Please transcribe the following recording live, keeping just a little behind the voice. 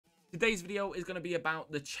Today's video is going to be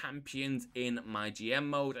about the champions in MyGM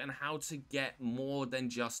mode and how to get more than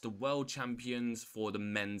just the world champions for the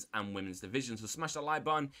men's and women's division. So smash that like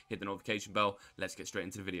button, hit the notification bell, let's get straight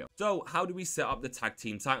into the video. So how do we set up the tag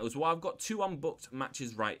team titles? Well, I've got two unbooked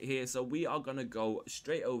matches right here, so we are going to go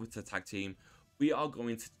straight over to tag team. We are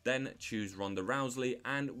going to then choose Ronda Rousey,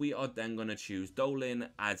 and we are then going to choose Dolin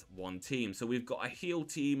as one team. So we've got a heel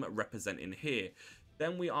team representing here.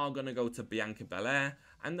 Then we are going to go to Bianca Belair,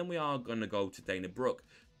 and then we are going to go to Dana Brooke.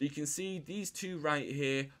 You can see these two right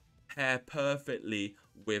here pair perfectly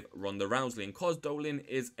with Ronda Rousey. And because Dolin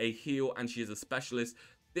is a heel and she is a specialist,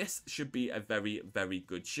 this should be a very, very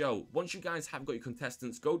good show. Once you guys have got your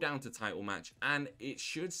contestants, go down to title match and it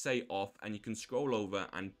should say off, and you can scroll over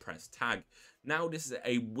and press tag. Now this is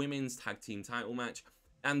a women's tag team title match,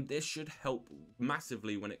 and this should help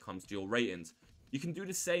massively when it comes to your ratings. You can do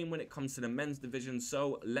the same when it comes to the men's division,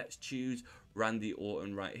 so let's choose Randy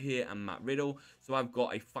Orton right here and Matt Riddle. So I've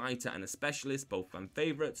got a fighter and a specialist, both fan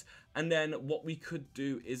favorites. And then what we could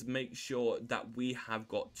do is make sure that we have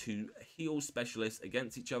got two heel specialists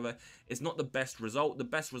against each other. It's not the best result. The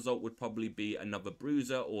best result would probably be another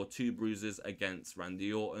bruiser or two bruisers against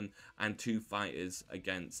Randy Orton and two fighters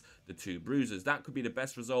against the two bruisers. That could be the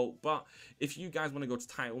best result, but if you guys want to go to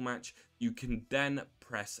title match, you can then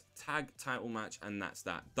press tag title match, and that's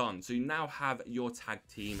that done. So you now have your tag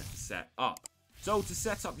team set up. So to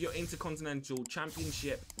set up your Intercontinental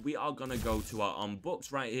Championship, we are going to go to our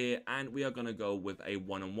unbooked right here, and we are going to go with a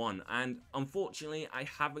one-on-one. And unfortunately, I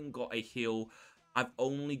haven't got a heel. I've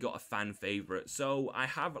only got a fan favorite. So I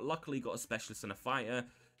have luckily got a specialist and a fighter.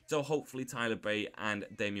 So hopefully Tyler Bate and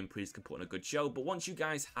Damian Priest can put on a good show. But once you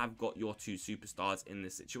guys have got your two superstars in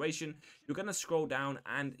this situation, you're going to scroll down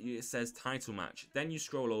and it says title match. Then you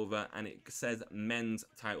scroll over and it says men's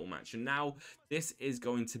title match. And now this is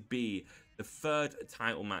going to be the third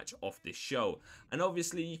title match of this show. And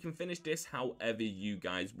obviously you can finish this however you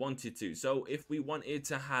guys wanted to. So if we wanted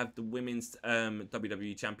to have the women's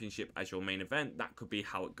WWE Championship as your main event, that could be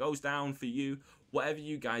how it goes down for you. Whatever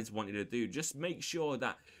you guys wanted to do, just make sure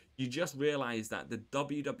that you just realize that the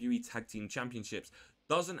WWE Tag Team Championships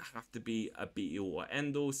doesn't have to be a be-all or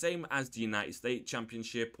end-all, same as the United States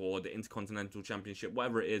Championship or the Intercontinental Championship,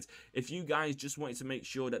 whatever it is. If you guys just wanted to make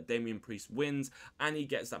sure that Damian Priest wins and he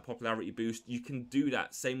gets that popularity boost, you can do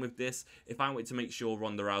that. Same with this. If I wanted to make sure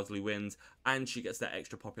Ronda Rousey wins and she gets that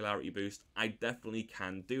extra popularity boost, I definitely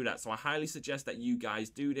can do that. So I highly suggest that you guys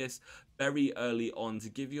do this very early on to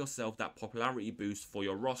give yourself that popularity boost for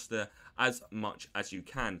your roster as much as you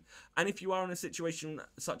can. And if you are in a situation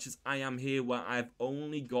such as I am here, where I've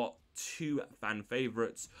only got two fan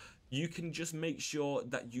favorites, you can just make sure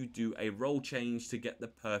that you do a role change to get the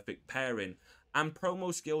perfect pairing. And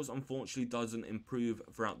promo skills unfortunately doesn't improve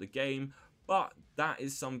throughout the game, but that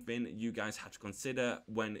is something you guys have to consider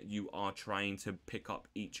when you are trying to pick up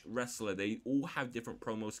each wrestler. They all have different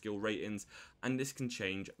promo skill ratings, and this can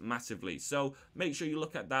change massively. So make sure you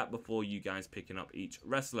look at that before you guys picking up each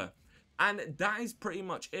wrestler. And that is pretty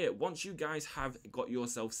much it. Once you guys have got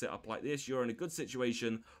yourself set up like this, you're in a good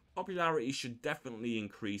situation. Popularity should definitely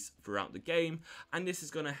increase throughout the game, and this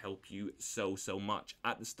is going to help you so much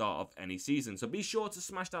at the start of any season. So be sure to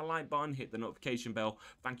smash that like button, hit the notification bell.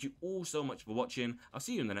 Thank you all so much for watching. I'll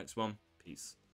see you in the next one. Peace.